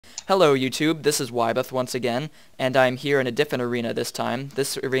Hello YouTube, this is Wybeth once again, and I'm here in a different arena this time.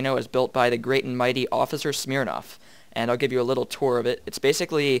 This arena was built by the great and mighty Officer Smirnoff, and I'll give you a little tour of it. It's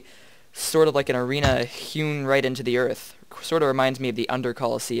basically sort of like an arena hewn right into the earth. Sort of reminds me of the Under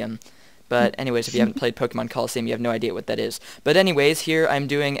Coliseum. But anyways, if you haven't played Pokemon Coliseum, you have no idea what that is. But anyways, here I'm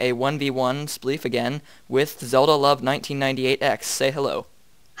doing a 1v1 Spleef again with Zeldalove1998x. Say hello.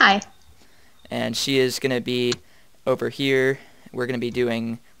 Hi. And she is going to be over here. We're going to be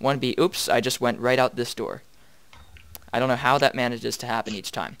doing 1v... Oops, I just went right out this door. I don't know how that manages to happen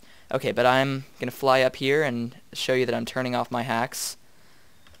each time. Okay, but I'm going to fly up here and show you that I'm turning off my hacks.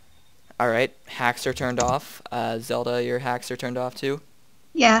 Alright, hacks are turned off. Zelda, your hacks are turned off too?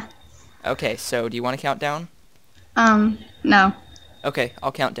 Yeah. Okay, so do you want to count down? No. Okay,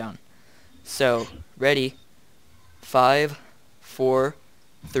 I'll count down. So, ready? 5, 4,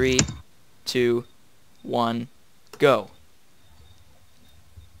 3, 2, 1, go.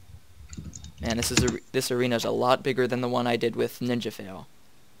 Man, this arena is a lot bigger than the one I did with Ninja Fail.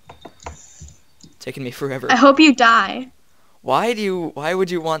 Taking me forever. I hope you die. Why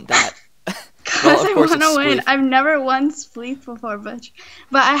would you want that? Because I want to win. I've never won Spleef before, but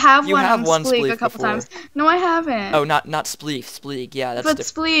I have won Spleeg a couple times. No, I haven't. Oh, not Spleef. Spleeg, yeah, that's different. But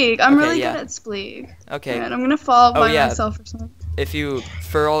Spleeg, I'm really good at Spleeg. Okay. Right, I'm gonna fall by myself or something. If you,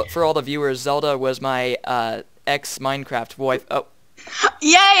 for all the viewers, Zelda was my ex-Minecraft wife. Oh.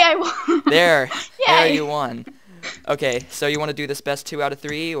 Yay! I won. There. Yay. There you won. Okay, so you want to do this best 2 out of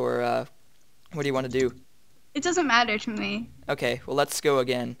 3, or what do you want to do? It doesn't matter to me. Okay, well let's go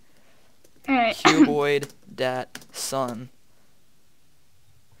again. Alright. Cuboid dat son.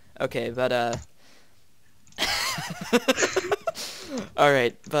 Okay, but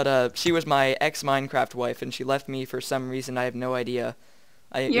alright, but she was my ex-Minecraft wife, and she left me for some reason. I have no idea.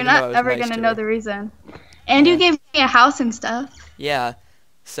 You're not ever gonna know the reason. And you gave me a house and stuff. Yeah,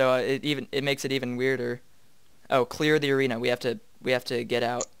 so it makes it even weirder. Oh, clear the arena. We have to get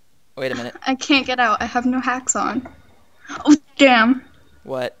out. Wait a minute. I can't get out. I have no hacks on. Oh damn.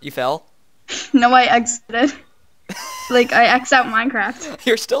 What? You fell? No, I exited. Like I X'd out Minecraft.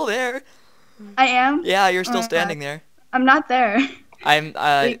 You're still there. I am? Yeah, you're still standing there. I'm not there. I'm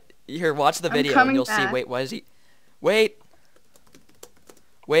here, watch the video and you'll see. Wait, why is he?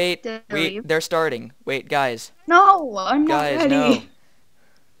 Wait, they're starting. Wait, guys. No, I'm not guys, ready. No.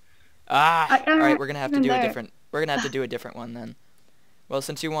 All right, we're gonna have to do a different. We're gonna have to do a different one then. Well,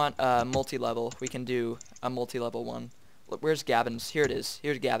 since you want multi-level, we can do a multi-level one. Look, where's Gavin's? Here it is.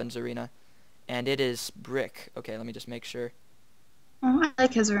 Here's Gavin's arena, and it is brick. Okay, let me just make sure. Oh, I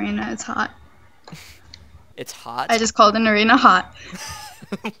like his arena. It's hot. It's hot. I just called an arena hot.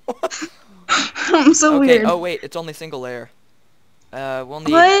 I'm so weird. Oh wait, it's only single layer. We'll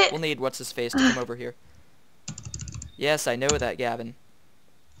need what's his face to come over here. Yes, I know that, Gavin.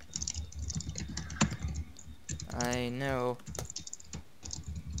 I know.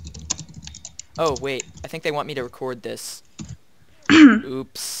 Oh wait, I think they want me to record this.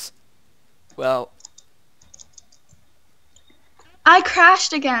 Oops. Well. I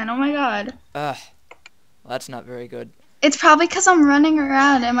crashed again. Oh my god. Well, that's not very good. It's probably because I'm running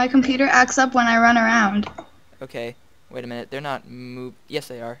around and my computer acts up when I run around. Okay. Wait a minute. They're not moved. Yes,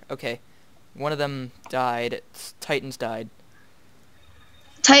 they are. Okay. One of them died. Titans died.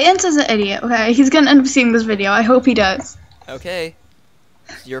 Titans is an idiot. Okay, he's gonna end up seeing this video. I hope he does. Okay.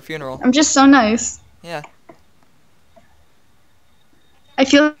 It's your funeral. I'm just so nice. Yeah. I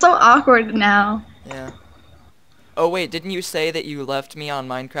feel so awkward now. Yeah. Oh wait, didn't you say that you left me on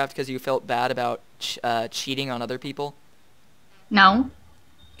Minecraft because you felt bad about cheating on other people? No.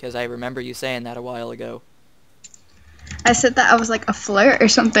 Because I remember you saying that a while ago. I said that I was like a flirt or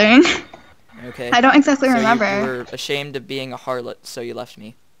something. Okay. I don't exactly remember. You were ashamed of being a harlot, so you left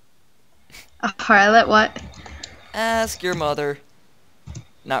me. A harlot? What? Ask your mother.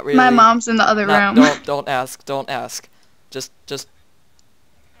 Not really. My mom's in the other room. Don't ask. Don't ask. Just.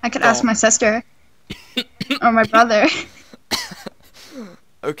 I could ask my sister. Or my brother.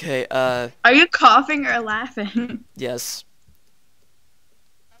 Okay, Are you coughing or laughing? Yes.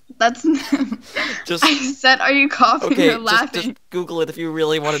 That's... Just... I said, are you coughing or laughing? Just Google it if you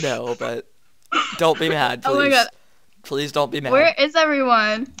really want to know, but don't be mad, please. Oh my god. Please don't be mad. Where is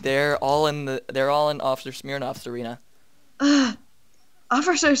everyone? They're all in Officer Smirnoff's arena.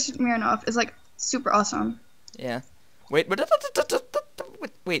 Officer Smirnoff is like super awesome. Yeah. Wait,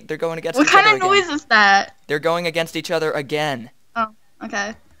 they're going against each other again. What kind of noise is that? They're going against each other again. Oh,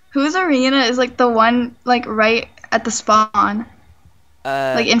 okay. Whose arena is like the one like right at the spawn?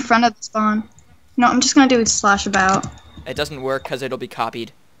 Like in front of the spawn. No, I'm just gonna do /about. It doesn't work because it'll be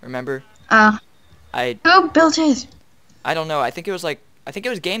copied. Remember? Who built it? I don't know. I think it was like I think it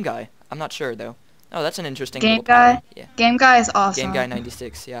was Game Guy. I'm not sure though. Oh, that's an interesting Game little pattern. Guy. Yeah. Game Guy is awesome. Game Guy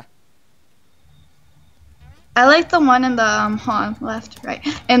 96. Yeah. I like the one in the hold on, left, right,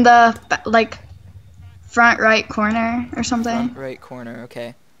 in the like front right corner or something. Front right corner.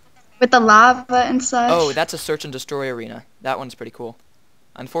 Okay. With the lava and such. Oh, that's a search and destroy arena. That one's pretty cool.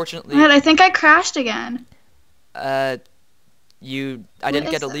 Unfortunately. Man, I think I crashed again. I didn't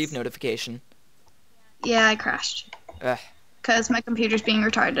get a this? leave notification. Yeah, I crashed. Ugh. Because my computer's being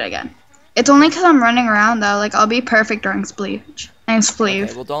retarded again. It's only because I'm running around though. Like I'll be perfect during Spleef and Spleef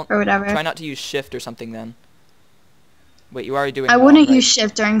Okay, well don't or whatever. try not to use shift or something then. Wait, you already doing I wrong, wouldn't right? use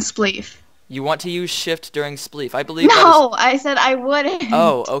shift during Spleef. You want to use shift during Spleef. I believe No, I said I wouldn't.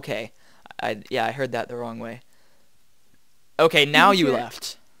 Oh, okay. I heard that the wrong way. Okay, now you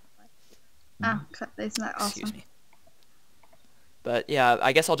left. Oh, isn't that awesome? Excuse me. But yeah,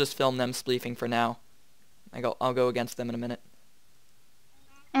 I guess I'll just film them spleefing for now. I'll go against them in a minute.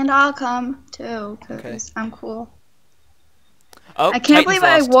 And I'll come too, because Okay. I'm cool. Oh, I can't believe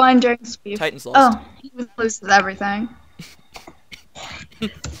I won during Spleef. Titans lost. Oh, he loses everything.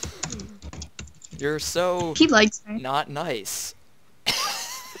 You're so He likes me. not nice.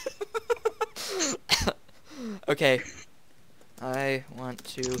 Okay. I want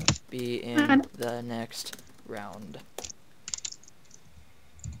to be in the next round.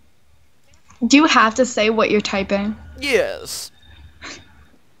 Do you have to say what you're typing? Yes.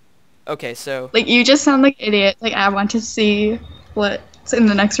 Okay, so Like, you just sound like an idiot. Like, I want to see what's in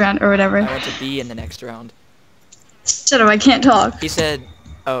the next round or whatever. I want to be in the next round. Shut up, I can't talk. He said,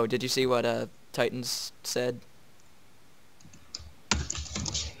 oh, did you see what Titans said?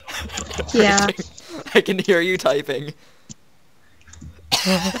 Yeah. I can hear you typing.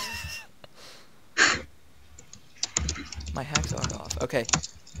 My hacks are off. Okay.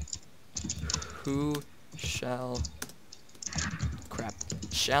 Who shall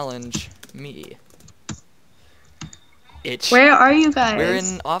challenge me? Where are you guys? We're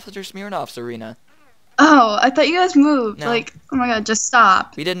in Officer Smirnoff's arena. Oh, I thought you guys moved. No. Like, oh my god, just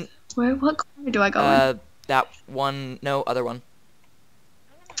stop. We didn't. What corner do I go in? That one. No, other one.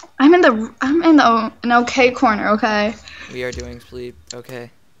 I'm in an okay corner, okay? We are doing sleep. Okay.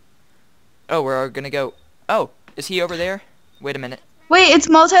 Oh, we're gonna go. Oh, is he over there? Wait a minute. Wait, it's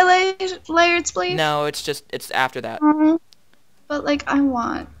multi-layered Spleef? No, it's after that. But, like, I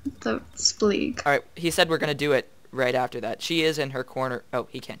want the Spleeg. Alright, he said we're gonna do it right after that. She is in her corner. Oh,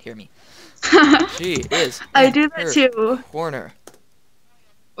 he can't hear me. She is I in do that her too. corner.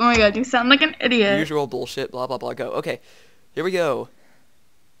 Oh my god, you sound like an idiot. Usual bullshit, blah, blah, blah, go. Okay, here we go.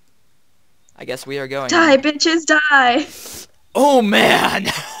 I guess we are going. Die, bitches, die. Oh, man!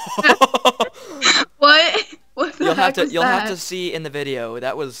 What? What the heck was You'll that? have to see in the video.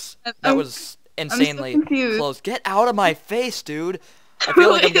 That was I'm insanely so confused. close. Get out of my face, dude. I feel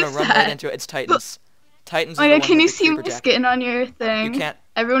like I'm gonna is run that? right into it. It's Titans. Titans Oh is my the god, one can with you the see creeper my jacket. skin on your thing? You can't.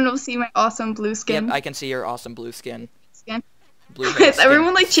 Everyone will see my awesome blue skin. Yep, I can see your awesome blue skin. Skin. Blue Is skin.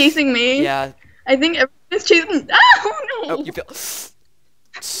 everyone like chasing me? Yeah. I think everyone's chasing. Oh no! Oh, you feel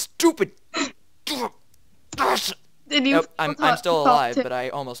stupid. Did you? Nope, I'm still alive, but I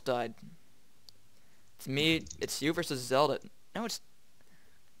almost died. It's me. It's you versus Zelda. No, it's.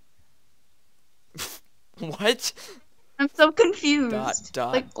 What? I'm so confused.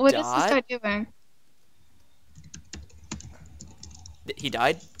 Dot, what does this guy doing? He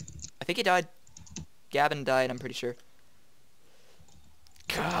died? I think he died. Gavin died, I'm pretty sure.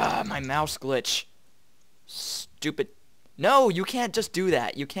 God, my mouse glitch. Stupid. No, you can't just do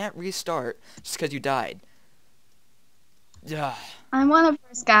that. You can't restart just because you died. Ugh. I want to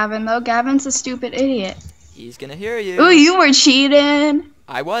verse Gavin, though. Gavin's a stupid idiot. He's gonna hear you. Ooh, you were cheating.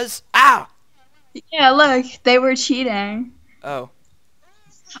 I was? Ah! Yeah, look. They were cheating. Oh.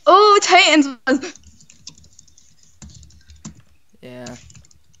 Oh, Titans was... Yeah.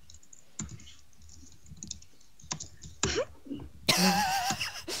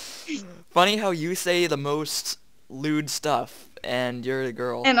 Funny how you say the most lewd stuff, and you're a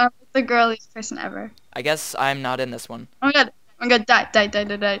girl. And I'm the girliest person ever. I guess I'm not in this one. Oh my god. Oh my god, die, die, die,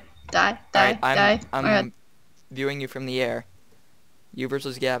 die, die, die, die, Alright, die. I'm viewing you from the air. You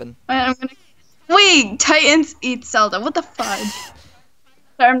versus Gavin. I'm gonna... Wait, Titans eat Zelda. What the fudge?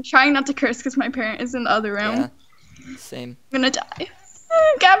 Sorry, I'm trying not to curse because my parent is in the other room. Yeah, same. I'm gonna die.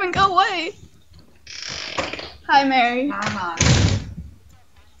 Gavin, go away. Hi, Mary.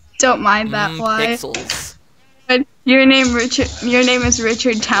 Don't mind that. Why? Pixels. But your name is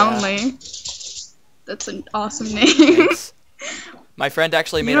Richard Townley. That's an awesome name. Thanks. My friend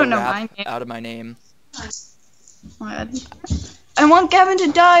actually made a rap out of my name. Oh my god. I want Gavin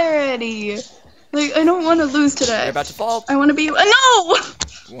to die already. Like, I don't want to lose today. You're about to fall. I want to be. No!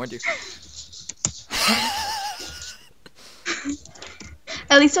 Warned you.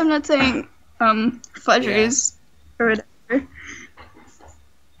 At least I'm not saying fudgers or whatever.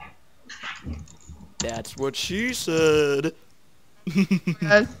 That's what she said.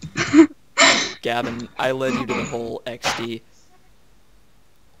 Gavin, I led you to the whole XD.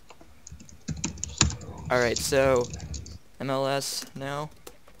 Alright, so MLS now.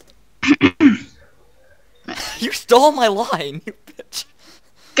 You stole my line, you bitch.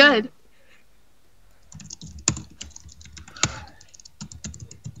 Good.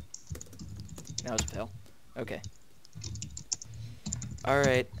 Now it's fail. Okay.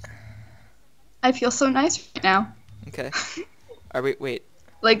 Alright. I feel so nice right now. Okay. Wait.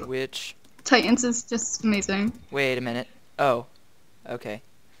 Like, Which? Titans is just amazing. Wait a minute. Oh. Okay.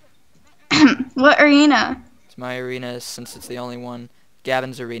 What arena? It's my arena since it's the only one.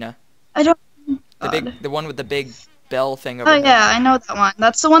 Gavin's arena. I don't. The one with the big bell thing over Oh there. yeah, I know that one.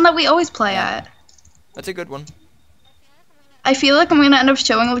 That's the one that we always play at. That's a good one. I feel like I'm gonna end up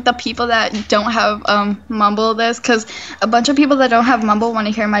showing like the people that don't have Mumble this, because a bunch of people that don't have Mumble want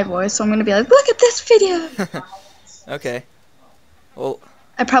to hear my voice, so I'm gonna be like, look at this video. Okay. Well,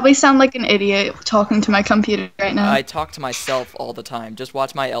 I probably sound like an idiot talking to my computer right now. I talk to myself all the time. Just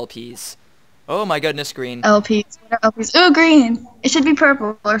watch my LPs. Oh my goodness, green. LPs. What are LPs? Ooh, green. It should be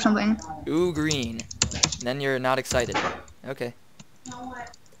purple or something. Ooh, green. And then you're not excited. Okay.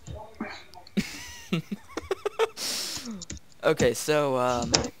 Okay, so,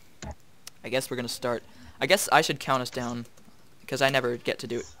 I guess we're gonna start. I guess I should count us down, because I never get to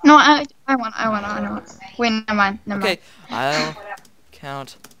do it. No, I want. Wait, never mind. Okay, I'll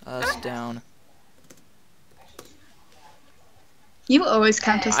count us down. You always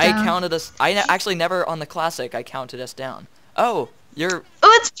count us down. I counted us. Actually never on the classic. I counted us down. Oh, you're.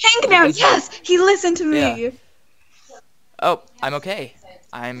 Oh, it's pink now. Yes, he listened to me. Yeah. Oh, I'm okay.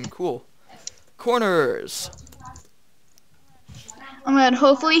 I'm cool. Corners. Oh my god.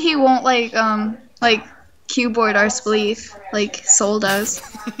 Hopefully he won't like keyboard our spleef like Soul does.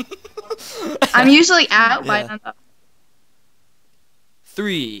 I'm usually out by then though.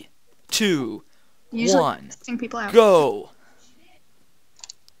 3, 2, Usually 1. testing people out. Go.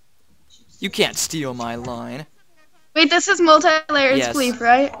 You can't steal my line. Wait, this is multi-layered Yes. spleef,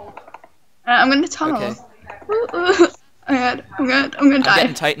 right? I'm gonna tunnel. Okay. Ooh, ooh. Oh my god, I'm gonna die. I'm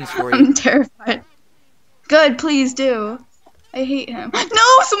getting Titans for you. I'm terrified. Good, please do. I hate him. No,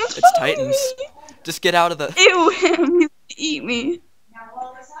 someone's It's following Titans. me. Just get out of the. Ew, him. He's gonna eat me.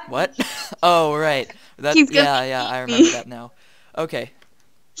 What? Oh, right. That. He's gonna Yeah. I eat remember me. that now. Okay.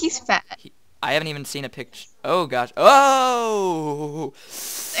 He's fat. I haven't even seen a picture. Oh gosh. Oh.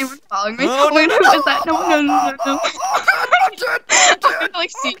 Anyone following me? No, Oh my no, god, no, who is that? No. I'm dead. I'm gonna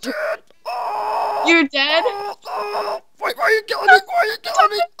like see you. You're dead? Why are you killing me? Why are you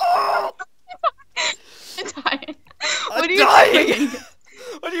killing me? Oh. I'm dying. I'm What are you dying. doing?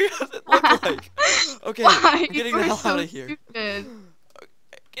 What does it look like? Okay, Why? I'm getting the You hell are so out of here. stupid.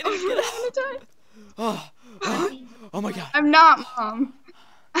 Get out. Oh my god. I'm not, Mom.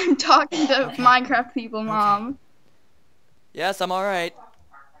 I'm talking to Minecraft people, Mom. Yes, I'm alright.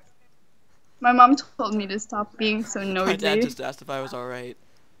 My mom told me to stop being so My nosy. dad just asked if I was alright.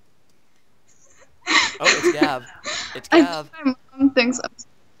 Oh, it's Gav. It's Gav. I think my mom thinks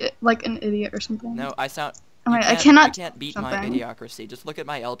I'm like an idiot or something. No, I sound. Oh, You I cannot You can't beat do my something. idiocracy. Just look at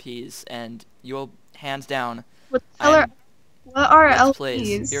my LPs, and you'll hands down. What are Let's Plays.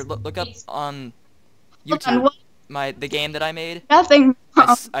 LPs? Here, look up on Hold on, YouTube what? the game that I made. Nothing.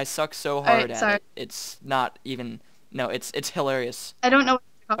 I suck so hard Alright, at sorry. it. It's not even. No, it's hilarious. I don't know what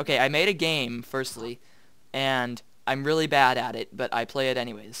you're talking Okay, I made a game firstly, and I'm really bad at it, but I play it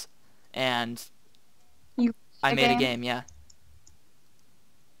anyways. And You I a made a game? game, yeah.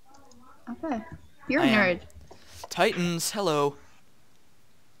 Okay. You're a I am. nerd. Titans, hello.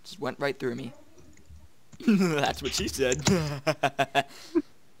 Just went right through me. That's what she said.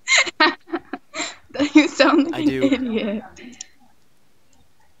 You sound like I an do. idiot.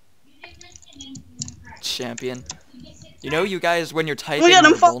 Champion. You know, you guys, when you're typing, God,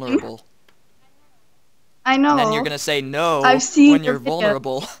 I'm you're falling. vulnerable. I know. And then you're gonna say no I've seen when your you're video.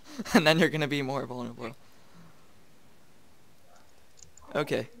 vulnerable, and then you're gonna be more vulnerable.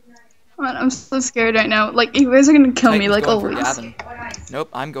 Okay. Come on, I'm so scared right now. Like, you guys are gonna kill me, Titan's like going for always. Gavin. Nope,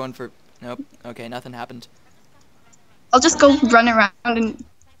 I'm going for. Nope. Okay, nothing happened. I'll just go run around and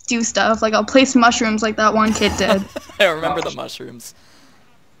do stuff. Like, I'll place mushrooms like that one kid did. I remember the mushrooms.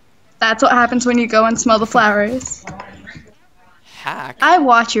 That's what happens when you go and smell the flowers. Hack. I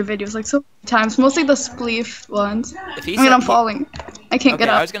watch your videos like so many times, mostly the spleef ones. If he I mean, said I'm falling. I can't get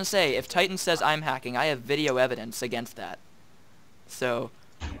I up. was gonna say, if Titan says I'm hacking, I have video evidence against that. So.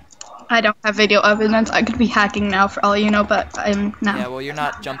 I don't have video evidence. I could be hacking now for all you know, but I'm not. Yeah, well, you're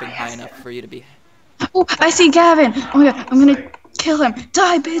not jumping high enough for you to be. Oh, I see Gavin. Oh my god, I'm gonna kill him.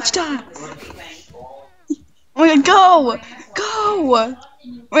 Die, bitch, die. Oh my god, go!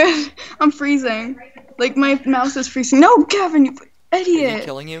 Go! I'm freezing. Like, my mouse is freezing. No, Gavin, you idiot. Is he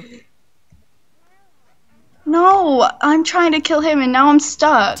killing you? No, I'm trying to kill him and now I'm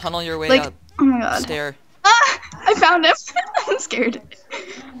stuck. Tunnel your way like, up. Oh my god. Stair. Ah, I found him. I'm scared.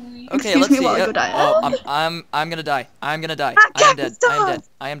 Okay, Excuse let's me see. while I go die. Oh, I'm gonna die. I'm gonna die. Ah, I am dead. stop. I am dead.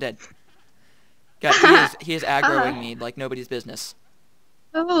 I am dead. God, he is aggroing me like nobody's business.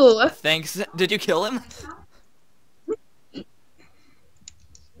 Oh. Thanks. Did you kill him?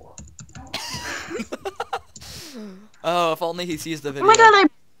 Oh, if only he sees the video. Oh my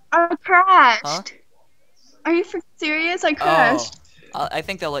god, I crashed. Huh? Are you freaking serious? I crashed. Oh, I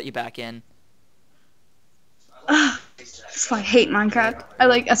think they'll let you back in. That's why I hate Minecraft. I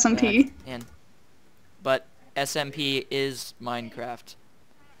like SMP. Back in. But SMP is Minecraft.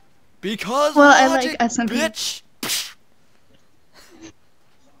 Because I logic, like SMP. bitch.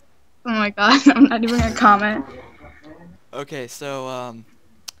 Oh my god, I'm not even gonna comment. Okay, so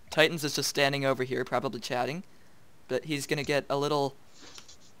Titans is just standing over here, probably chatting, but he's gonna get a little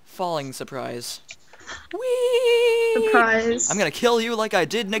falling surprise. Whee! Surprise. I'm gonna kill you like I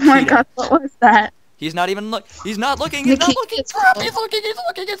did Oh Nikita. my god, what was that? He's not even He's not looking. He's not Nikita looking. is Crap! cool. He's looking. He's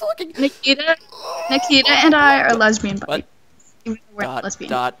looking. He's looking. Nikita and I are lesbian buddies. What? Even though we're not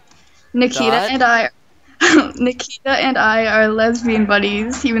lesbian. Nikita dot. and I are lesbian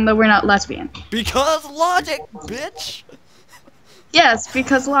buddies, even though we're not lesbian. Because logic, bitch. Yes,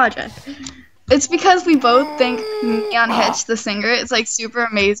 because logic. It's because we both think Neon Hitch, the singer, is like super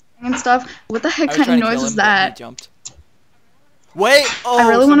amazing and stuff. What the heck I was kind of trying to noise kill is him, but he that? jumped. Wait! Oh, I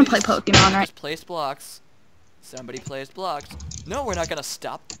really want to play somebody Pokemon right just placed blocks. Somebody placed blocks. No, we're not gonna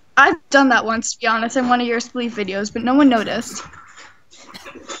stop. I've done that once, to be honest, in one of your Spleef videos, but no one noticed.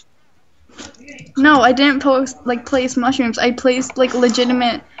 No, I didn't place mushrooms. I placed like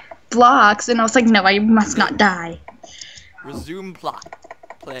legitimate blocks, and I was like, no, I must not die. Resume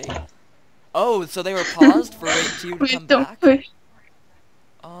play. Oh, so they were paused for wait till you to come don't back? push.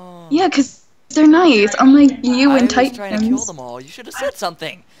 Oh. Yeah, because they're nice, unlike you and I was trying to kill Titans. them all. You should have said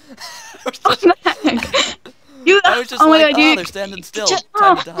something. What the heck? You, I was just oh my like, god, oh, you, they're standing still. Just,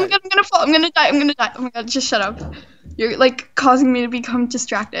 Time to oh, die. I'm gonna fall. I'm gonna die. I'm gonna die. Oh my god, just shut up. You're like causing me to become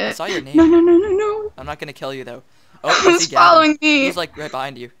distracted. I saw your name. No, no, no, no, no. I'm not gonna kill you though. Oh, I Who's see Gavin. following me? He's like right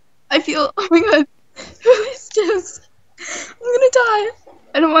behind you. I feel. Oh my god. Who is this? I'm gonna die.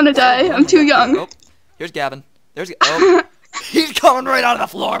 I don't want to die. I'm too young. Oh, here's Gavin. Oh, he's coming right out of the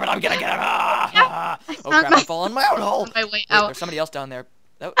floor, but I'm gonna get him. Oh crap! I fall in my own hole. My way Wait, out. there's somebody else down there.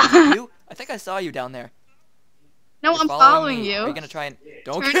 Oh, is that you? I think I saw you down there. No, You're I'm following following me. you. Are you gonna try and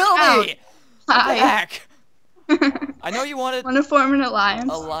don't Turn kill out. me? What Hi. the heck? I know you wanted Want to form an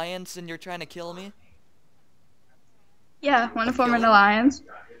alliance? alliance and you're trying to kill me. Yeah, want to form an kill him? alliance?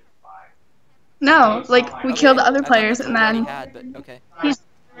 No, like we Okay, killed other I thought players that's and what we then. already had, but okay.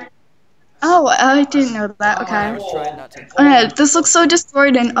 Oh, I didn't know that. I Okay. was trying not to. Oh yeah, this looks so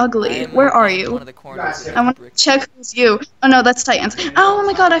destroyed and ugly. I'm Where are in you? One of the corners. I want to check who's you. Oh no, that's Titans. Oh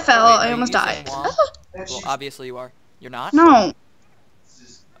my god, I fell. Wait, are I you almost using died. WoW? Well, obviously you are. You're not? No.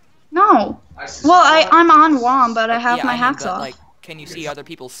 No. Well, I'm on WOM, but I have yeah, my I mean, hacks but, off. like, can you see other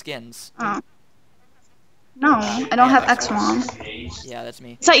people's skins? Oh. No, I don't have XWOM. Yeah, that's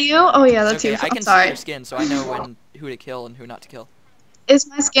me. Is that you? Oh yeah, that's Okay, you. I I'm can see sorry. your skin, so I know who to kill and who not to kill. Is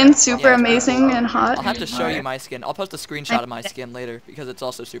my skin super Yeah, it's amazing and hot? I'll have to show you my skin. I'll post a screenshot of my skin later because it's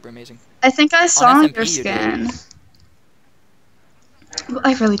also super amazing. I think I saw SMP your you do. skin.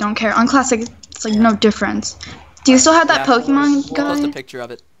 I really don't care. On Classic, it's like no difference. Do you still have that Yeah. Pokemon We'll post a guy? picture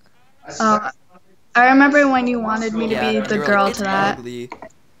of it. I remember when you wanted me to Yeah, be and the you were girl like, to "It's that. ugly."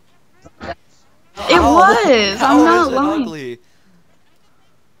 It was. How I'm not is it lying. ugly?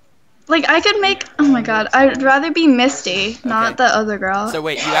 Like I could make. Oh my god, I'd rather be Misty, not Okay. the other girl. So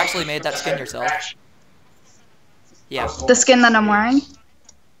wait, you actually made that skin yourself? Yeah. The skin that I'm wearing.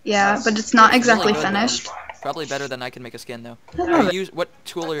 Yeah, but it's not It's really exactly good, though. finished. Probably better than I can make a skin though. Oh. What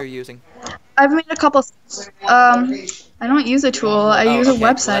tool are you using? I've made a couple. I don't use a tool. I use a okay,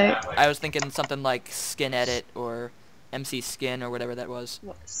 website. I was thinking something like Skin Edit or MC Skin or whatever that was.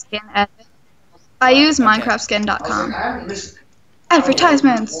 Skin edit. I use Okay. MinecraftSkin.com.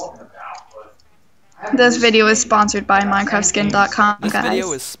 Advertisements. This video is sponsored by MinecraftSkin.com, This guys.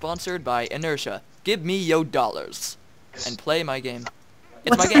 video is sponsored by Inertia. Give me yo dollars and play my game.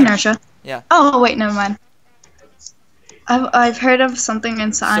 It's What's my game. inertia? Yeah. Oh wait, never mind. I've heard of something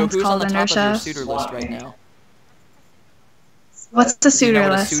in So science who's on called the top of your inertia. suitor list right now? What's the Do you know suitor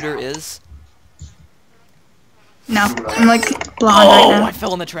what a list? suitor is? No, I'm like blonde right Oh, now. I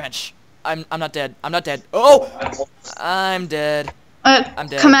fell in the trench. I'm not dead. I'm not dead. Oh, I'm dead. I'm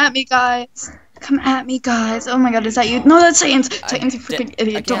dead. Come at me, guys. Come at me, guys. Oh my god, is that you? No, that's Titans. Titans, you freaking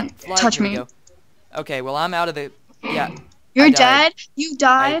idiot. I Don't can't fly. touch Here we me. go. Okay, well, I'm out of the... Yeah, You're I died. dead? You I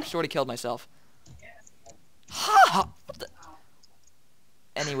died? sort of killed myself. Ha! What the...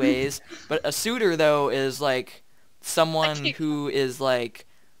 Anyways, but a suitor, though, is, like, someone who is, like,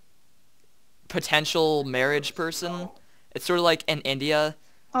 potential marriage person. It's sort of like in India.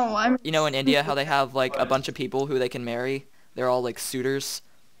 Oh, I'm... You know, in India, how they have, like, a bunch of people who they can marry? They're all, like, suitors.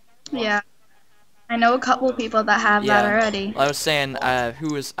 Yeah. I know a couple people that have that already. Well, I was saying, I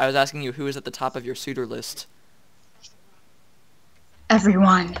was asking you who is at the top of your suitor list.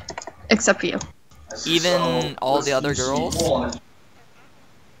 Everyone. Except for you. Even all the other girls?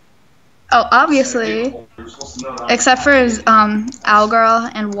 Oh, obviously. Except for Owl Girl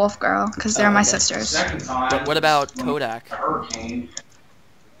and Wolf Girl, because they're my sisters. But what about Kodak?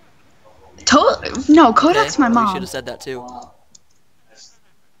 No, Kodak's my You mom. should have said that too.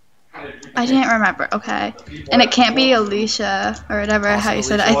 I didn't remember. Okay. And it can't be Alicia or whatever Also how you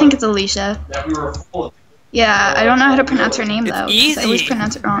said it. Alicia? I think it's Alicia. Yeah, I don't know how to pronounce her name though. 'Cause I always easy.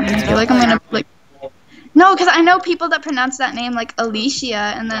 pronounce it wrong. And I feel like I'm gonna like. No, because I know people that pronounce that name like Alicia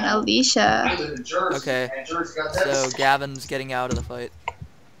and then Alicia. Okay, so Gavin's getting out of the fight.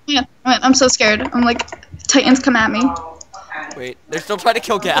 Yeah, I'm so scared. I'm like, Titans come at me. Wait, they're still trying to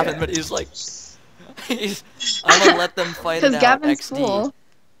kill Gavin, but he's like, I'm gonna let them fight it Because out. Gavin's XD. cool.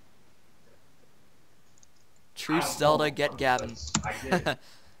 True Zelda, get Gavin.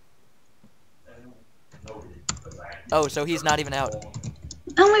 Oh, so he's not even out.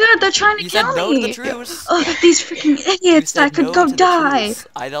 Oh my god, they're trying to You kill said no me. to the truce. Oh, these freaking You idiots said that could no go to the die. truce.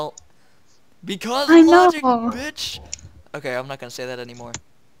 I don't. Because I know. logic, bitch. Okay, I'm not gonna say that anymore.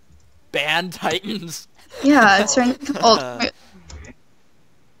 Ban Titans. Yeah, it's turning. Oh,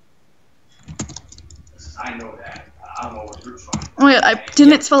 I know that. I don't know what you're trying. oh my god, I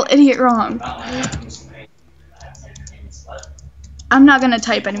didn't spell idiot wrong. I'm not gonna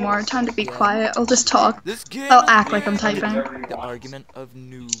type anymore. Time to be quiet. I'll just talk. This game I'll is act like I'm banned. typing. The argument of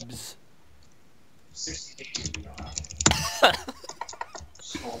noobs.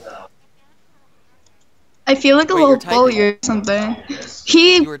 I feel like a Wait, you're little bully typing. or something.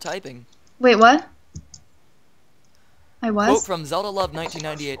 He. You were typing. Wait, what? I Quote was? from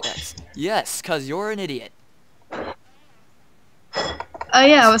Zeldalove1998x. Yes, cause you're an idiot. Oh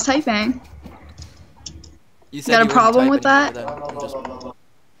yeah, I was typing. You said Got a you wouldn't problem type with anymore, that? then. I'm just-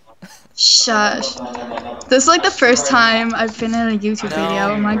 Shush. This is like the first time I've been in a YouTube No, video.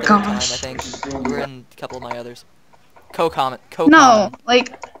 Oh my third time, gosh. I think. You were in a couple of my others. Co-comment. No,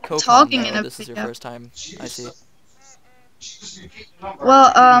 like Co-com, talking though. in a This is your video. first time. I see.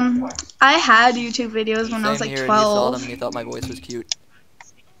 Well, I had YouTube videos when I was Same like here, and you saw 12. them and you thought my voice was cute.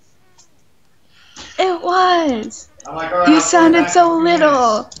 It was. You sounded so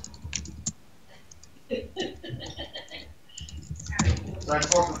little. I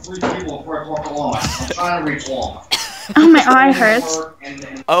talk to 3 people before I talk alone. I'm trying to reach long. Oh, my eye hurts.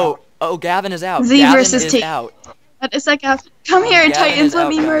 Oh, Gavin is out. Z Gavin versus is T. out. But it's like, come here, Gavin Titans, is let out,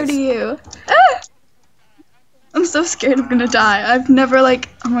 me guys. murder you. Ah! I'm so scared I'm gonna die. I've never like,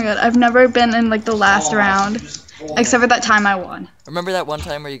 oh my god, I've never been in like the last round. Except for that time I won. Remember that one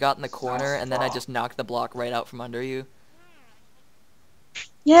time where you got in the corner and then I just knocked the block right out from under you?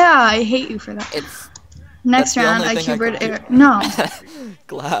 Yeah, I hate you for that. It's Next that's the round, only I thing I keyboard could do. air. No,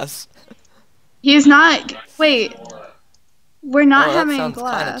 glass. he's not. Wait, we're not Oh, that having sounds kind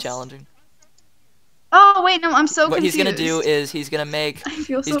glass. of challenging. Oh wait, no, I'm so What confused. he's gonna do is he's gonna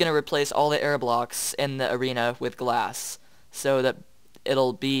so. replace all the air blocks in the arena with glass, so that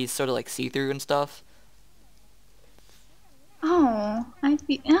it'll be sort of like see-through and stuff. Oh, I'd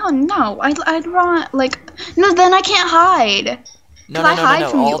want like no. Then I can't hide. No, 'Cause I hide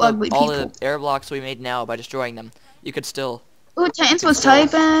from you all ugly all people. the air blocks we made now by destroying them, you could still. Ooh, Titans was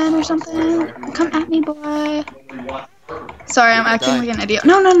typing or something. Come at me, boy. Sorry, I'm acting like an idiot.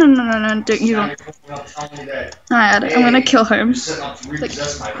 No, you don't. Alright, I'm gonna kill him. Like,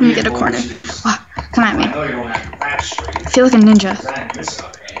 let me get a corner. Ah, come at me. I feel like a ninja.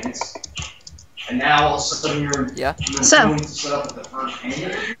 And now all of a sudden you're Yeah. So,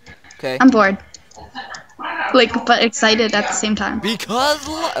 Okay. I'm bored. Like, but excited at the same time. Because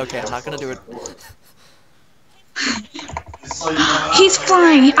okay, I'm not gonna do it. He's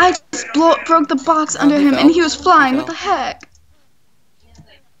flying! I just broke the box under he him fell. and he was flying. He What the heck?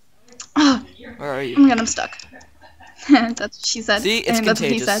 Oh, Where are oh you? my god, I'm stuck. That's what she said. See, it's and that's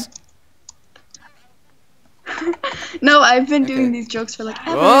contagious. what he said. No, I've been doing Okay. these jokes for like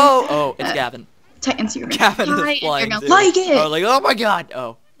ever. Whoa! Oh, it's Gavin. Titans, you're Gavin die, is and flying. you're gonna Dude. like it. I was like, oh my god.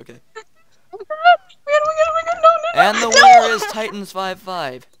 Oh, okay. Oh my god, no, And the no. winner is Titans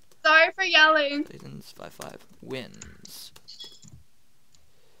 5-5. Sorry for yelling. Titans 5-5 wins.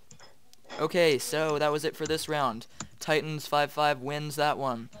 Okay, so that was it for this round. Titans 5-5 wins that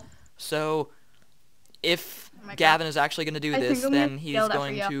one. So, if Oh my Gavin God. is actually going to do I this, think I'm gonna then he's yell that for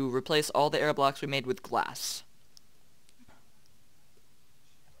going you. to replace all the air blocks we made with glass.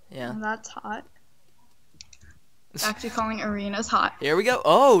 Yeah. Oh, that's hot. Actually calling arenas hot. Here we go.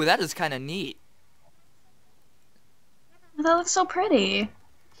 Oh, that is kind of neat. Oh, that looks so pretty.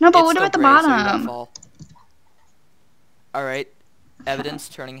 No, but It's what still about the gray, so you won't bottom? fall. Alright. Evidence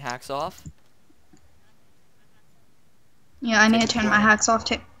turning hacks off. Yeah, I need to Take a turn my corner. hacks off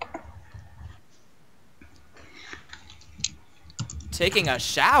too. Taking a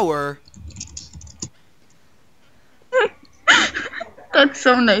shower? That's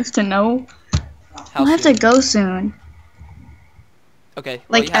so nice to know. How I'll have to soon? go soon, Okay,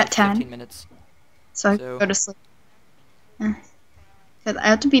 well, like, you have at 10. 15 minutes. so I So- can go to sleep. Yeah. 'Cause I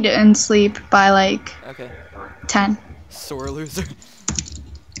have to be in sleep by like Okay. 10. Sore loser.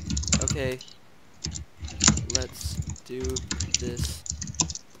 Okay. Let's do this.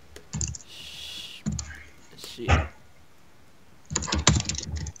 Sheet.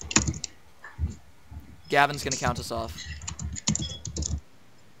 Gavin's gonna count us off.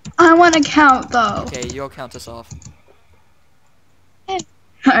 I want to count though. Okay, you'll count us off.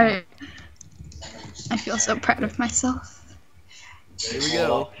 Alright. I feel so proud of myself. Here we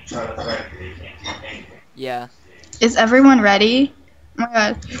go. Yeah. Is everyone ready? Oh my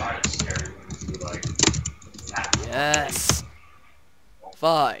god. Yes.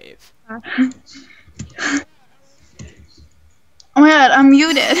 5. Oh my god, I'm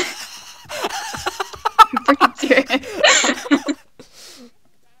muted. I'm freaking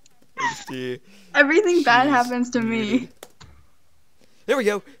serious. Everything bad She's happens to me. muted. There we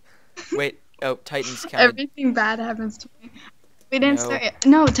go. Wait. Oh, Titans counted. Everything bad happens to me. We didn't No. start yet.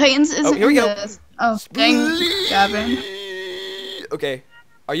 No, Titans isn't here we in go. this. Oh, dang, Gavin. Okay.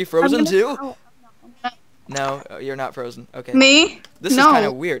 Are you frozen I'm too? gonna- No, you're not frozen. Okay. Me? This no. is kind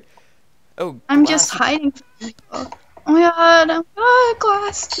of weird. Oh, I'm glass just hiding from people. Oh my god,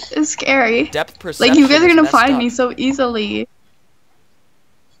 glass is scary. depth perception. Like, you guys are is gonna messed find up. me so easily.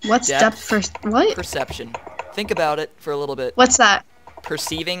 What's depth first? What? Perception. Think about it for a little bit. What's that?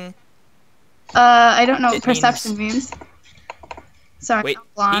 Perceiving. I don't know what It perception means. Sorry, Wait, I'm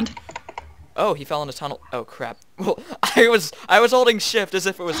blonde. Oh, he fell in a tunnel. Oh crap. Well, I was holding shift as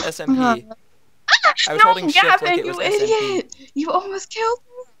if it was SMP. God. I was No, holding shift Gavin, like it was you SMP. idiot! You almost killed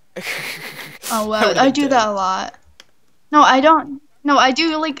me. Oh I well, would've I been do dead. that a lot. No, I don't. No, I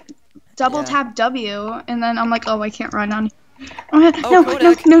do like double Yeah. tap W, and then I'm like, oh, I can't run on. Oh my god, Oh, no,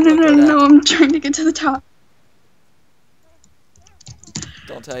 Kodak. no, no, Oh, no, Kodak. no! I'm trying to get to the top.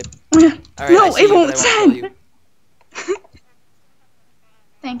 Don't type. Oh my god. Alright, No, I see it you, won't but I won't send. kill you.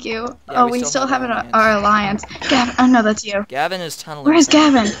 Thank you. Yeah, Oh, we we still still have have our our alliance. Gavin, oh no, that's you. Gavin is tunneling. Where's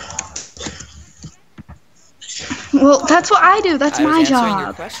somewhere. Gavin? Well, that's what I do. That's I was my answering your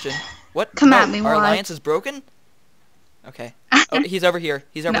job. question. What? Come Oh, at me, Our why? alliance is broken? Okay. Oh, he's over here.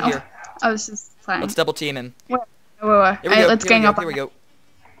 He's over No. here. I was just playing. Let's double team him. Wait. Here we Alright, go. let's here gang we go. up Here on we go.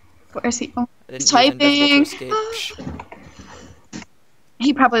 Where is he? Oh, I didn't typing. use invisible to escape. Psh.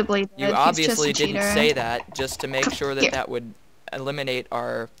 he probably did. You He's obviously just a didn't cheater. say that just to make Come sure that here. that would eliminate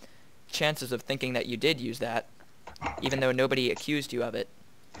our chances of thinking that you did use that, even though nobody accused you of it.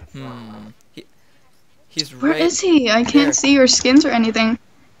 He's Where right. is he? I there. can't see your skins or anything.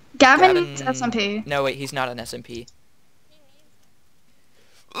 Gavin needs Gavin- SMP. No, wait, he's not an SMP.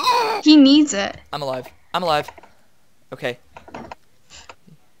 He needs it. I'm alive. I'm alive. Okay.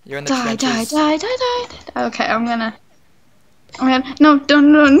 You're in the Die, die, trenches. die, die, die, die. Okay, I'm gonna. Oh my god. No,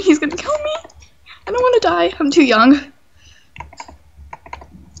 don't, no, he's gonna kill me. I don't want to die. I'm too young.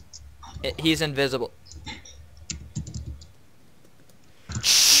 He's invisible.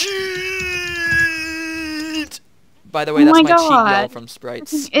 Cheat! By the way, Oh that's my my cheat yell God. from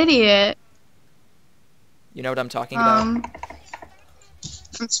Sprites. This idiot. You know what I'm talking about?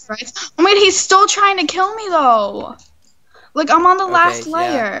 From Sprites. Oh my god, he's still trying to kill me though. Like, I'm on the last yeah.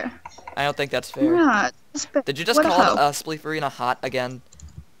 layer. I don't think that's fair. Yeah. Did you just what a call hoe. Spleef Arena hot again?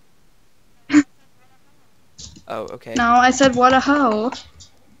 Oh, okay. No, I said what a hoe.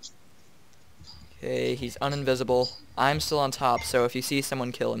 Okay, he's uninvisible. I'm still on top, so if you see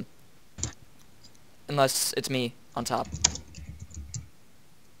someone, kill him. Unless it's me on top.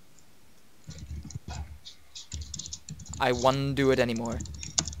 I won't do it anymore.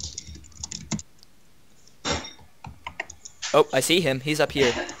 Oh, I see him. He's up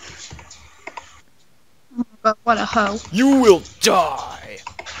here. But what a hoe. You will die!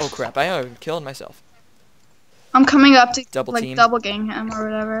 Oh crap, I killed myself. I'm coming up to Double like team. double gang him or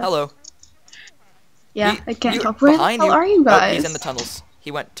whatever. Hello. Yeah, He- I can't you're talk. Where the behind hell are you guys? Oh, he's in the tunnels. He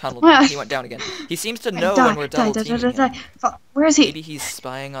went tunnel. Yeah. He went down again. He seems to know Die, when we're die, double die, die, teaming die, him. die. Where is he? Maybe he's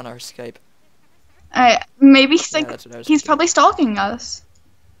spying on our Skype. Maybe he's Yeah, like that's what I was he's thinking. probably stalking us.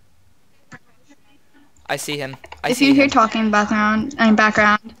 I see him. I If see you hear him. talking background,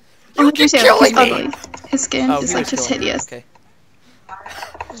 background. You're What did you say? killing He's me! ugly. His skin Oh, is he like was just killing me. hideous. Okay.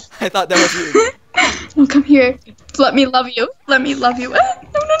 I thought that was you. Oh, come here. Let me love you. Let me love you. No, no, no,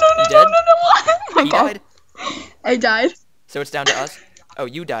 no, You no, dead? no, no. Oh my He god. died. I died. So it's down to us. Oh,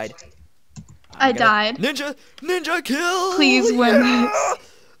 you died. I I'm gonna- died. Ninja kill! Please win Yeah! this.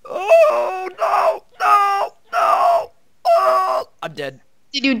 Oh no! No! No! Oh! I'm dead.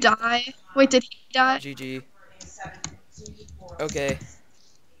 Did you die? Wait, did he die? GG. Okay.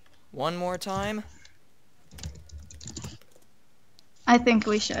 One more time. I think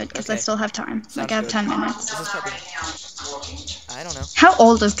we should, because I Okay. still have time. Sounds Like, I have good. 10 minutes. This is probably... I don't know. How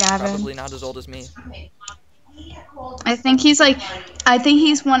old is Gavin? Probably not as old as me. I think he's like, I think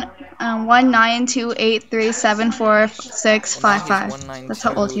he's 19283746555. That's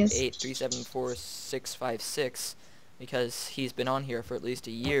how old he is. 19283746656 because he's been on here for at least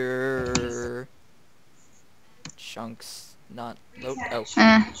a year. Chunks not load. Oh,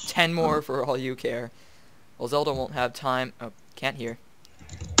 10 more for all you care. Well, Zelda won't have time. Oh, can't hear.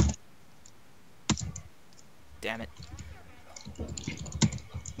 Damn it.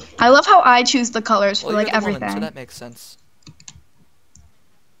 I love how I choose the colors for Well, like you're the everything. woman, so that makes sense.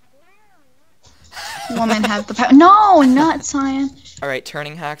 Woman have the power. No, not cyan. All right,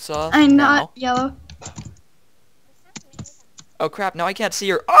 turning hacksaw. I'm now. not yellow. Oh crap! Now I can't see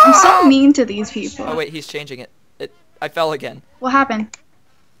her. I'm so Ah! mean to these people. Oh wait, he's changing it. I fell again. What happened?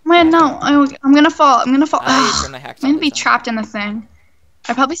 Man, no, I'm gonna fall. I'm gonna fall. I Ugh, turned my hacksaw. I'm gonna be this time. trapped in the thing.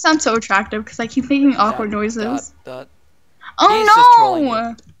 I probably sound so attractive because I keep making awkward noises. Dot. Oh He's just trolling no!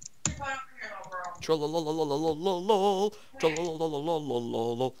 you. Trollololololololol.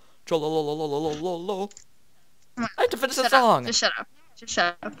 Trollolololololol. Trollolololololol. I have to finish the song. Just shut up. Just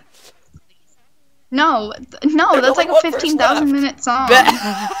shut up. No, no, There's that's like only a one verse 15,000 left. minute song.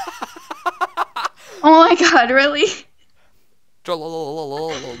 Oh my god, really?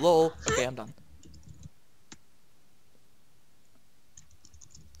 Trollolololololol. Okay, I'm done.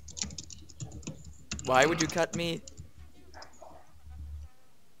 Why would you cut me?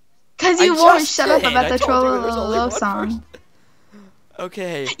 Because I you won't just shut up did. about I the told you there was only Trollololo one song. verse.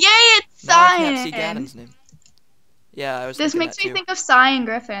 Okay. Yay, it's Now I can't see Cyan! Gavin's name. Yeah, I was This thinking makes that me too. think of Cyan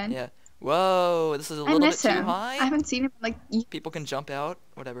Griffin. Yeah. Whoa, this is a I little bit miss too him. high. I haven't seen him in like People can jump out,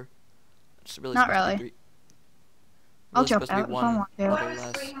 whatever. It's really Not supposed to be really. three- I'll really jump supposed to out be if I one want to. level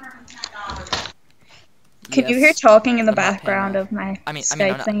less. Can you Yes. hear talking in the I'm not paying background that. of my I mean,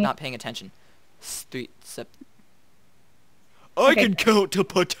 Skype I'm thingy? not paying attention. Street sep. I Okay. can count to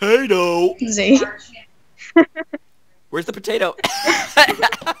potato. Z. Where's the potato?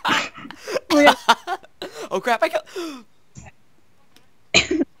 Where- Oh crap! I got.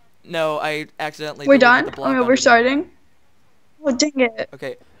 No, I accidentally. We're deleted done? The block Oh my god, we're underneath. starting? Oh dang it.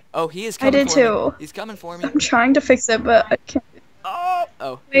 Okay. Oh, he is I coming did for me. too. He's coming for me. I'm trying to fix it, but I can't. Oh.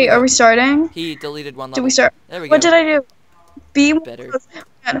 Oh. here Wait, we are go. we starting? He deleted one level. Did we start? There we What go. did I do? B. Better.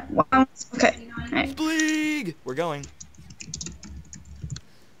 Okay. Alright. Spleeeg! We're going.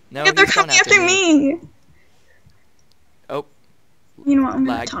 No, Yeah, they're he's coming coming after me. Oh, You know what? I'm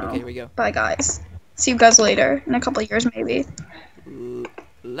gonna lag. tunnel. Okay, here we go. Bye, guys. See you guys later in a couple of years, maybe.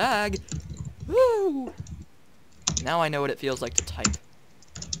 Lag. Woo! Now I know what it feels like to type.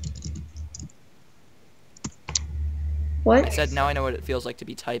 What? I said now I know what it feels like to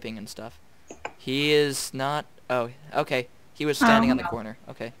be typing and stuff. He is not. Oh, okay. He was standing on the corner.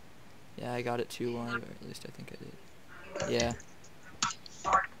 Okay. Yeah, I got it too long, or at least I think I did. Yeah.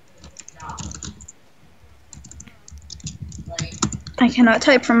 I cannot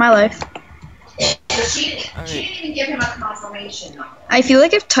type for my life. Alright. Give him a confirmation. I feel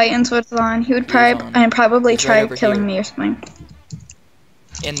like if Titans was on, he would He is on. probably He's right try over killing here. me or something.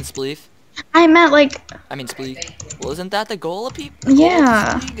 In Spleef. I meant like, I mean Spleeg. Well, isn't that the goal of people?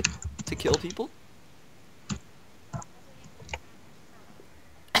 Yeah. To kill people?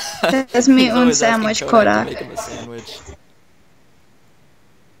 That's me He's un always asking sandwich Kodak to Kodak. make him a sandwich.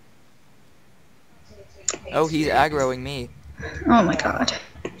 Oh, he's aggroing me. Oh my god.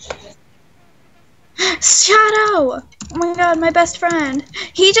 Shadow! Oh my god, my best friend.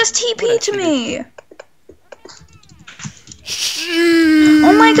 He just What TP'd to actually me.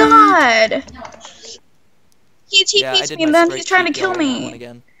 Oh my god! He Yeah, I TP'd did me my and then straight he's trying to cheat kill goal on that one me.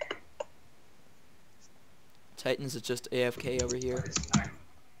 again. Titans is just AFK over here.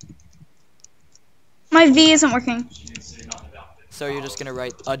 My V isn't working. So you're just gonna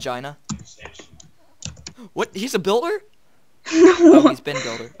write Agina? What? He's a builder? Oh, No. he's been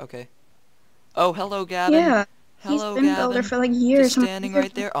builder. Okay. Oh, hello, Gavin. Yeah. He's Hello, been Gavin. builder for like years. Just standing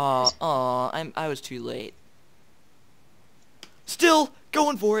right there. Aw, I was too late. Still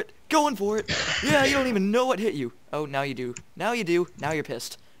going for it. Going for it. Yeah, you don't even know what hit you. Oh, now you do. Now you do. Now you're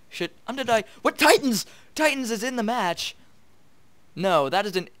pissed. Shit, I'm gonna die. What? Titans? Titans is in the match. No, that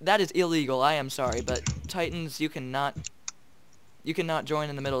is illegal. I am sorry, but Titans, you cannot join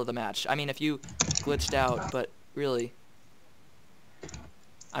in the middle of the match. I mean, if you glitched out, but really,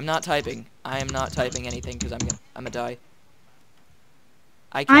 I'm not typing. I am not typing anything because I'm gonna die.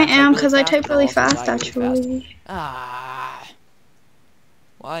 I can am, because I type really fast, actually. Ah.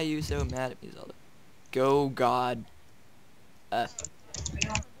 Why are you so mad at me, Zelda? Go, God.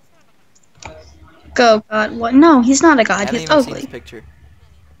 Go, God. What? No, he's not a god. I haven't He's even seen ugly. this picture.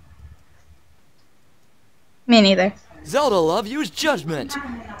 Me neither. Zelda Love, use judgment.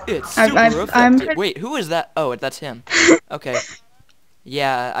 It's I'm super effective. pretty- Wait, who is that? Oh, that's him. Okay.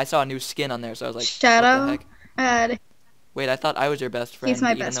 Yeah, I saw a new skin on there, so I was like, Shadow. what the heck? Uh, Wait, I thought I was your best friend, he's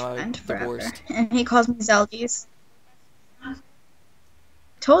my even best though I friend was forever. divorced. And he calls me Zeldies.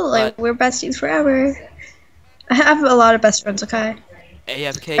 Totally, But- we're besties forever. I have a lot of best friends, okay?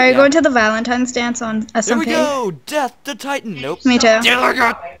 AFK, Are you yeah. going to the Valentine's dance on SMP? There we go! Death to Titan! Nope. Me too.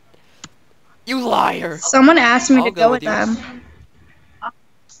 You liar! Someone asked me I'll to go go with with you. them.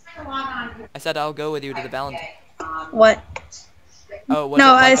 I said I'll go with you to the Valentine. What? Oh, was No,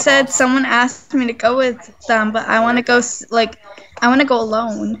 it like I a said boss? someone asked me to go with them, but I want to go, I want to go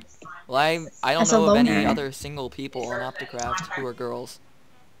alone. Well, I don't as a know of any loner. other single people on Opticraft who are girls.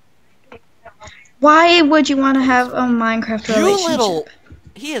 Why would you want to have a Minecraft You relationship? little...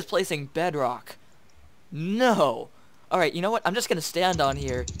 He is placing bedrock. No. Alright, you know what? I'm just gonna stand on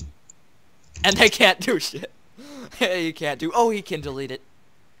here. And they can't do shit. You can't do... Oh, he can delete it.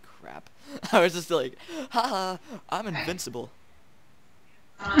 Crap. I was just like, haha, I'm invincible.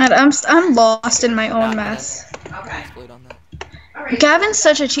 And I'm lost in my Not own gonna mess. exploit on that. Gavin's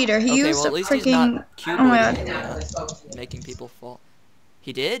such a cheater. He Okay, used well, a at least he's freaking. not cute Oh my boy god. making people fall.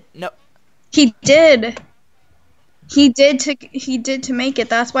 He did? No. He did. He did to make it.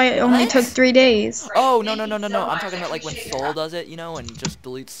 That's why it only took 3 days. Oh, no. I'm talking about like when Soul does it, you know, and just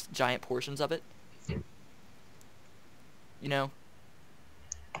deletes giant portions of it. You know?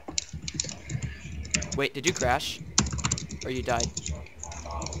 Wait, did you crash? Or you died?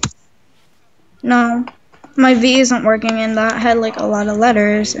 No, my V isn't working, and that had like a lot of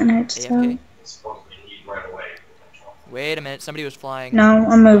letters in it. So. AFK? Wait a minute, somebody was flying. No,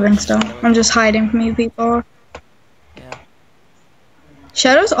 I'm moving still. I'm just hiding from you people. Yeah.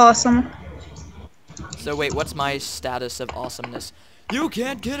 Shadow's awesome. So wait, what's my status of awesomeness? You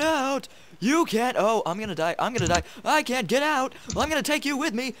can't get out! You can't- Oh, I'm gonna die. I can't get out! I'm gonna take you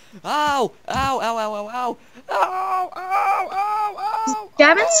with me! Ow! Ow, ow, ow, ow, ow! Ow, ow, ow, ow!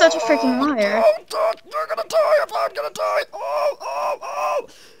 Gavin's such a freaking liar. You're gonna die if I'm gonna die! Oh!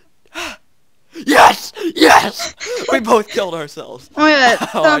 Yes! Yes! We both killed ourselves. Oh my god.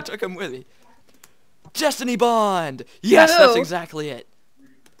 Oh, I took him with me. Destiny Bond! Yes, that's No. exactly it.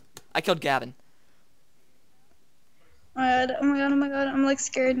 I killed Gavin. Oh my god, I'm like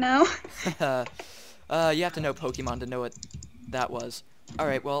scared now. You have to know Pokemon to know what that was.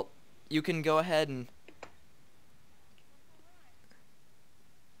 Alright, well, you can go ahead and...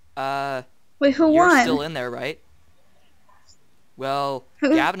 Wait, who You're won? still in there, right? Well,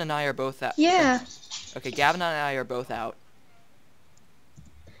 Who? Gavin and I are both out. Yeah. Okay, Gavin and I are both out.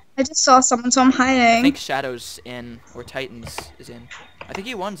 I just saw someone, so I'm I hiding. think Shadow's in, or Titans is in. I think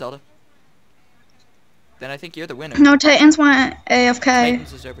you won, Zelda. Then I think you're the winner. No, Titans went AFK.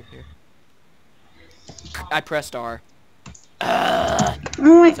 Titans is over here. I pressed R. Oh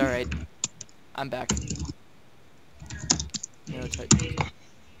my. It's alright. I'm back. No,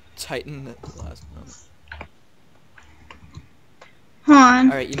 Titan at the last moment. Hold on.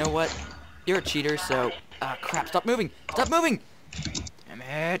 Alright, you know what? You're a cheater, so... Ah, crap, stop moving! Stop moving! Damn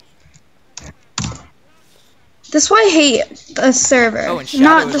it! That's why I hate the server. Oh, and Shadow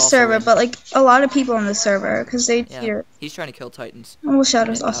Not is the also server, in. but like a lot of people on the server, because they Yeah, cheat. he's trying to kill Titans. Oh, well,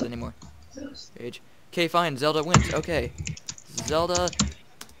 Shadow's Not awesome. anymore. Rage. Okay, fine, Zelda wins. Okay. Zelda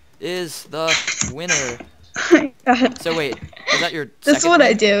is the winner. God. So wait, is that your This is second what I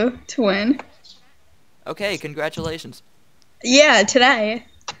win? do to win. Okay, congratulations. Yeah, today.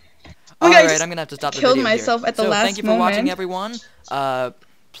 Oh my God, I Alright, just I'm gonna have to stop the killed video myself here. at the so last thank you for watching, moment. everyone.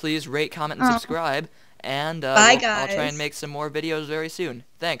 Please rate, comment, and Oh. subscribe. And Bye, I'll try and guys. make some more videos very soon.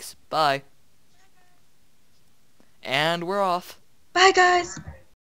 Thanks. Bye. And we're off. Bye, guys.